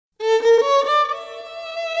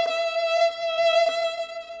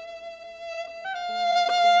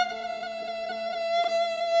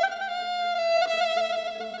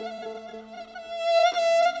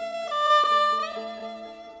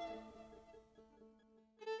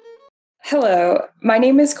Hello, my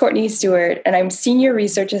name is Courtney Stewart, and I'm Senior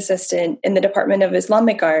Research Assistant in the Department of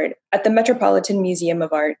Islamic Art at the Metropolitan Museum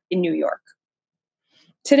of Art in New York.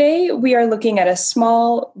 Today, we are looking at a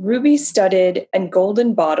small, ruby-studded and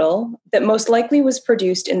golden bottle that most likely was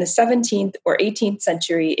produced in the 17th or 18th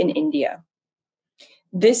century in India.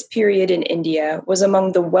 This period in India was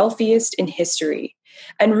among the wealthiest in history,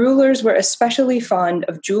 and rulers were especially fond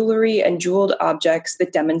of jewelry and jeweled objects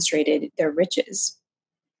that demonstrated their riches.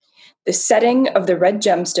 The setting of the red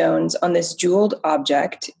gemstones on this jeweled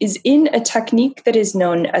object is in a technique that is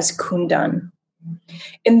known as kundan.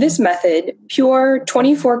 In this method, pure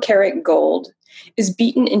 24-karat gold is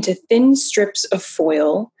beaten into thin strips of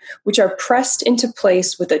foil, which are pressed into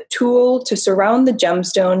place with a tool to surround the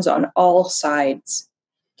gemstones on all sides.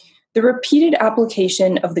 The repeated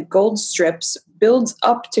application of the gold strips builds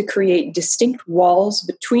up to create distinct walls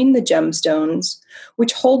between the gemstones,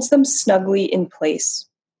 which holds them snugly in place.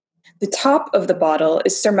 The top of the bottle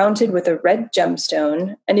is surmounted with a red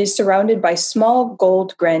gemstone and is surrounded by small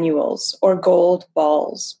gold granules, or gold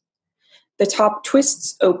balls. The top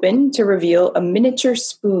twists open to reveal a miniature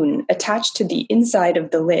spoon attached to the inside of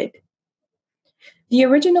the lid. The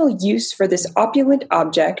original use for this opulent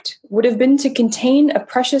object would have been to contain a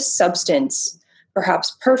precious substance,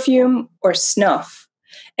 perhaps perfume or snuff,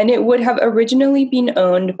 and it would have originally been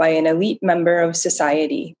owned by an elite member of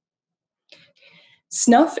society.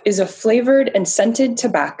 Snuff is a flavored and scented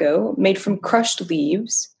tobacco made from crushed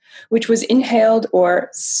leaves, which was inhaled or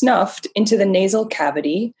snuffed into the nasal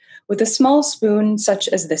cavity with a small spoon such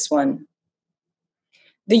as this one.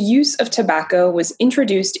 The use of tobacco was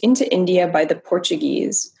introduced into India by the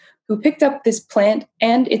Portuguese, who picked up this plant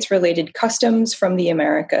and its related customs from the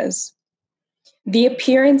Americas. The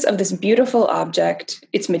appearance of this beautiful object,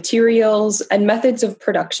 its materials, and methods of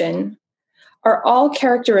production are all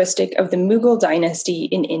characteristic of the Mughal dynasty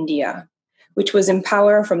in India, which was in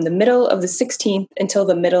power from the middle of the 16th until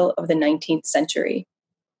the middle of the 19th century.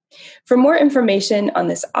 For more information on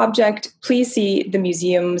this object, please see the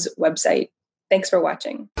museum's website. Thanks for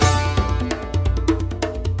watching.